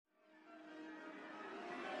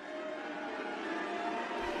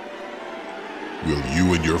Will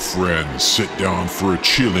you and your friends sit down for a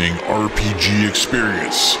chilling RPG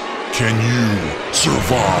experience? Can you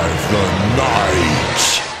survive the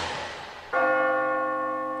night?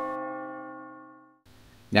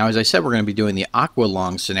 Now, as I said, we're going to be doing the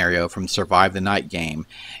Aqualung scenario from Survive the Night game,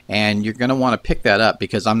 and you're going to want to pick that up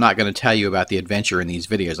because I'm not going to tell you about the adventure in these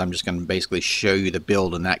videos. I'm just going to basically show you the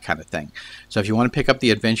build and that kind of thing. So if you want to pick up the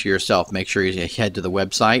adventure yourself, make sure you head to the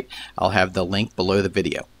website. I'll have the link below the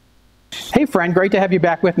video. Hey friend, great to have you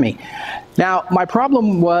back with me. Now, my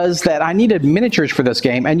problem was that I needed miniatures for this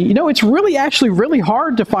game, and you know, it's actually really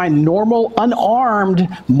hard to find normal, unarmed,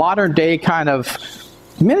 modern day kind of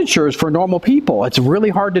miniatures for normal people. It's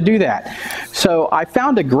really hard to do that. So I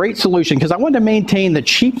found a great solution because I wanted to maintain the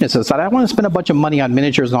cheapness of the site. I don't want to spend a bunch of money on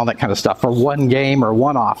miniatures and all that kind of stuff for one game or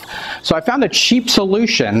one off. So I found a cheap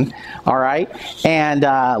solution, all right, and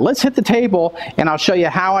let's hit the table and I'll show you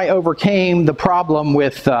how I overcame the problem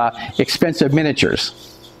with expensive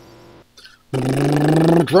miniatures.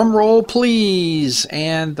 Drum roll please.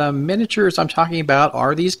 And the miniatures I'm talking about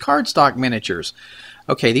are these cardstock miniatures.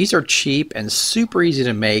 Okay, these are cheap and super easy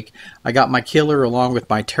to make. I got my killer along with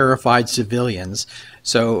my terrified civilians.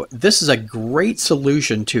 So this is a great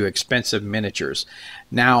solution to expensive miniatures.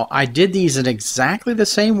 Now, I did these in exactly the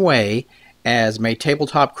same way as my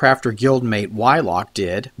tabletop crafter guildmate Wylock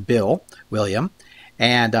did, William.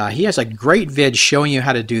 And he has a great vid showing you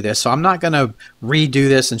how to do this. So I'm not going to redo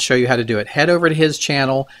this and show you how to do it. Head over to his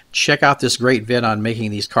channel. Check out this great vid on making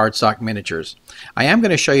these cardstock miniatures. I am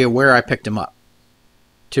going to show you where I picked them up.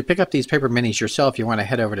 To pick up these paper minis yourself, you want to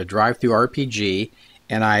head over to Drive-Thru-RPG,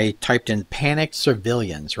 and I typed in Panicked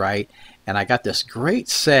Civilians, right? And I got this great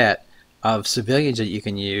set of civilians that you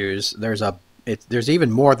can use. There's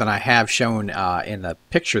even more than I have shown in the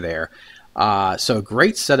picture there. So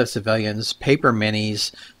great set of civilians, paper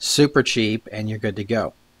minis, super cheap, and you're good to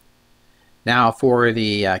go. Now for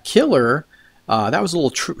the killer, that was a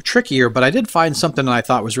little trickier, but I did find something that I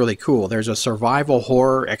thought was really cool. There's a survival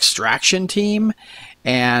horror extraction team,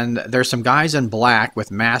 and there's some guys in black with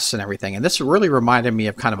masks and everything. And this really reminded me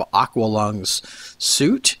of kind of Aqualung's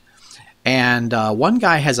suit. And one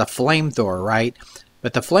guy has a flamethrower, right?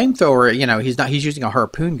 But the flamethrower, you know, he's using a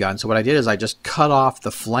harpoon gun. So what I did is I just cut off the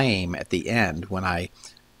flame at the end when I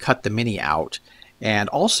cut the mini out. And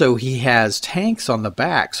also he has tanks on the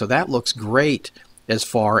back, so that looks great as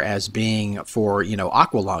far as being for, you know,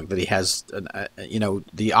 Aqualung, that he has, you know,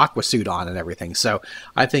 the aqua suit on and everything. So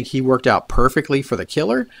I think he worked out perfectly for the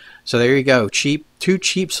killer. So there you go, two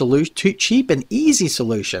cheap and easy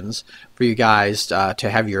solutions for you guys to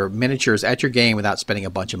have your miniatures at your game without spending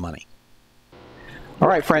a bunch of money. All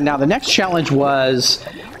right, friend, now the next challenge was,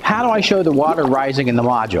 how do I show the water rising in the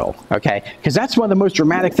module? Okay, because that's one of the most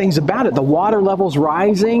dramatic things about it. The water level's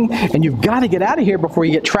rising, and you've got to get out of here before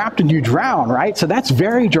you get trapped and you drown, right? So that's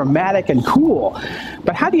very dramatic and cool.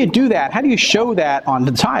 But how do you do that? How do you show that on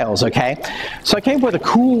the tiles, okay? So I came up with a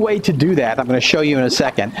cool way to do that. I'm going to show you in a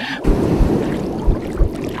second.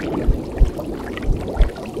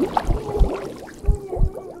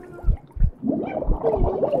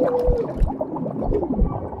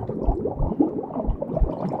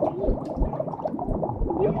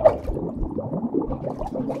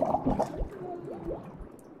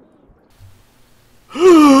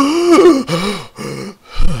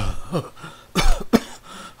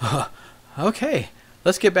 Okay,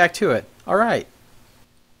 let's get back to it. All right.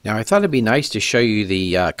 Now, I thought it'd be nice to show you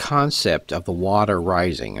the concept of the water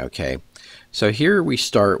rising, okay? So here we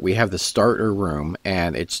start. We have the starter room,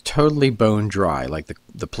 and it's totally bone dry, like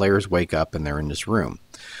the players wake up and they're in this room.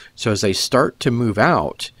 So as they start to move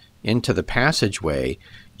out into the passageway,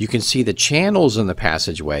 you can see the channels in the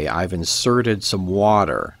passageway. I've inserted some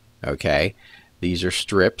water, okay? These are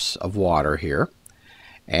strips of water here.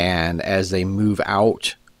 And as they move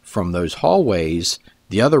out from those hallways,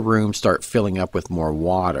 the other rooms start filling up with more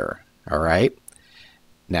water. All right.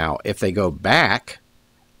 Now, if they go back,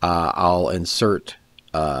 I'll insert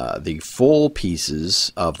the full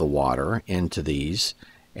pieces of the water into these,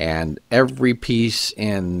 and every piece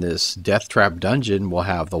in this Deathtrap dungeon will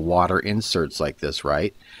have the water inserts like this,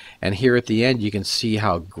 right? And here at the end, you can see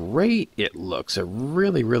how great it looks. It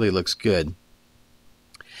really, really looks good.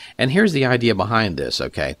 And here's the idea behind this,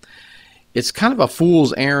 okay? It's kind of a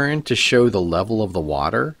fool's errand to show the level of the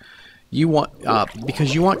water. You want,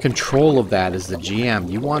 because you want control of that as the GM.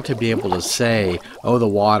 You want to be able to say, oh, the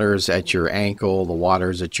water's at your ankle, the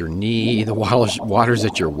water's at your knee, the water's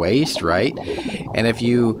at your waist, right? And if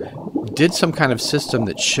you did some kind of system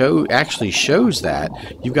that actually shows that,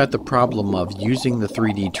 you've got the problem of using the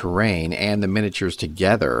 3D terrain and the miniatures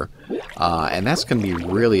together, and that's going to be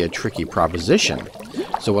really a tricky proposition.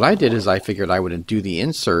 So what I did is I figured I would do the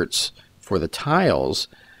inserts for the tiles,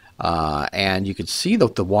 and you can see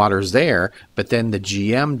that the water's there, but then the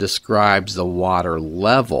GM describes the water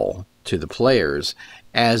level to the players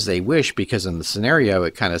as they wish, because in the scenario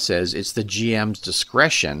it kind of says it's the GM's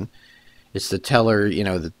discretion. It's the teller,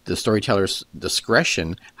 the storyteller's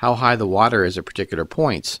discretion how high the water is at particular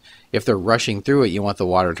points. If they're rushing through it, you want the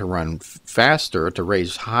water to run faster, to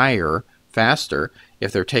raise higher, faster.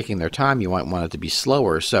 If they're taking their time, you might want it to be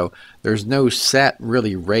slower. So there's no set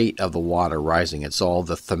really rate of the water rising. It's all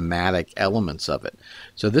the thematic elements of it.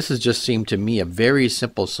 So this has just seemed to me a very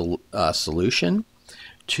simple solution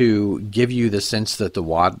to give you the sense that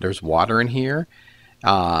there's water in here.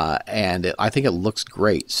 I think it looks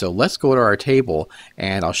great. So let's go to our table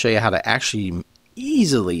and I'll show you how to actually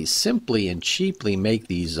easily, simply, and cheaply make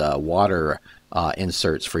these water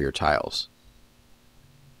inserts for your tiles.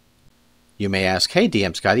 You may ask, hey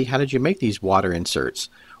DM Scotty, how did you make these water inserts?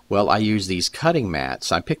 Well, I use these cutting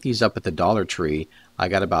mats. I picked these up at the Dollar Tree. I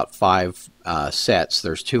got about 5 sets.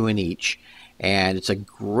 There's 2 in each. And it's a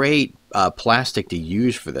great plastic to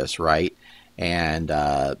use for this, right? And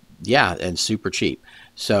yeah, and super cheap.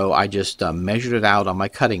 So I just measured it out on my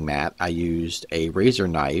cutting mat. I used a razor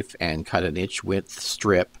knife and cut an inch width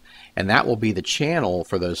strip, and that will be the channel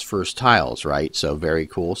for those first tiles, right? So very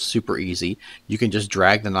cool, super easy. You can just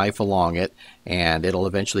drag the knife along it and it'll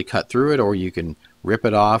eventually cut through it, or you can rip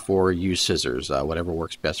it off or use scissors, whatever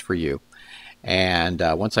works best for you. And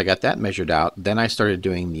once I got that measured out, then I started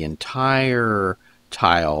doing the entire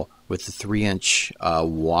tile with the 3-inch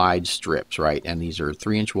wide strips, right? And these are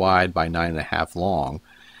 3-inch wide by 9.5 long.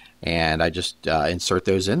 And I just insert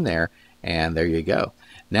those in there, and there you go.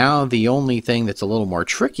 Now the only thing that's a little more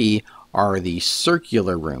tricky are the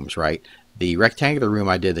circular rooms, right? The rectangular room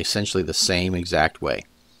I did essentially the same exact way.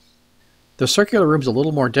 The circular room's a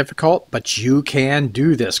little more difficult, but you can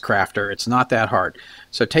do this, crafter. It's not that hard.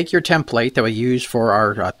 So take your template that we use for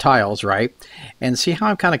our tiles, right? And see how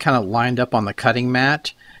I'm kind of lined up on the cutting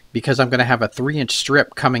mat? Because I'm going to have a 3-inch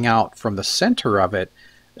strip coming out from the center of it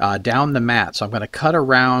down the mat. So I'm going to cut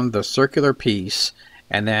around the circular piece,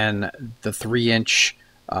 and then the 3-inch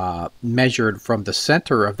measured from the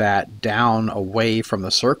center of that down away from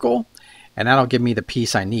the circle, and that'll give me the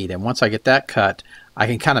piece I need. And once I get that cut, I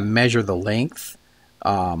can kind of measure the length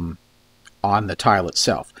on the tile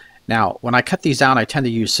itself. Now, when I cut these out, I tend to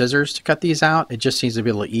use scissors to cut these out. It just seems to be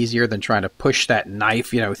a little easier than trying to push that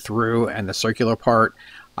knife, through and the circular part.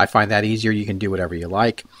 I find that easier. You can do whatever you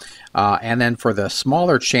like. And then for the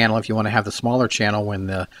smaller channel, if you want to have the smaller channel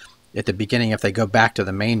at the beginning, if they go back to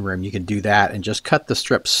the main room, you can do that and just cut the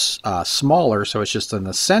strips smaller, so it's just in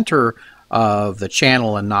the center of the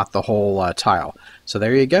channel and not the whole tile. So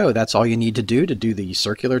there you go. That's all you need to do the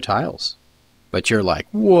circular tiles. But you're like,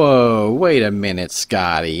 whoa, wait a minute,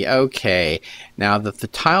 Scotty. Okay, now the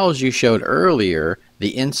tiles you showed earlier,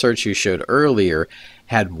 the inserts you showed earlier,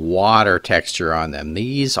 had water texture on them.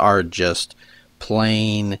 These are just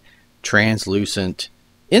plain translucent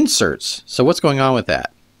inserts. So what's going on with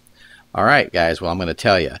that? All right, guys, well, I'm going to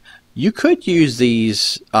tell you. You could use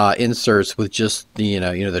these inserts with just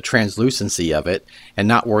the translucency of it and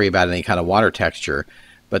not worry about any kind of water texture.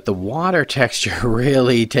 But the water texture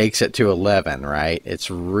really takes it to 11, right? It's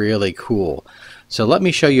really cool. So let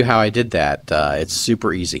me show you how I did that. It's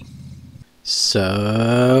super easy.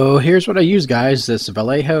 So here's what I use, guys. This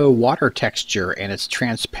Vallejo water texture, and it's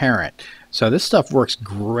transparent. So this stuff works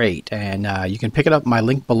great, and you can pick it up in my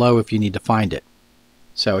link below if you need to find it.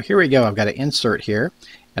 So here we go. I've got an insert here,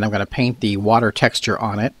 and I'm going to paint the water texture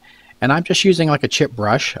on it. And I'm just using like a chip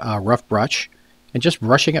brush, rough brush, and just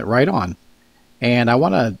brushing it right on. And I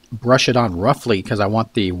want to brush it on roughly because I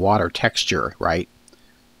want the water texture, right?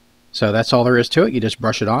 So that's all there is to it. You just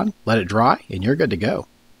brush it on, let it dry, and you're good to go.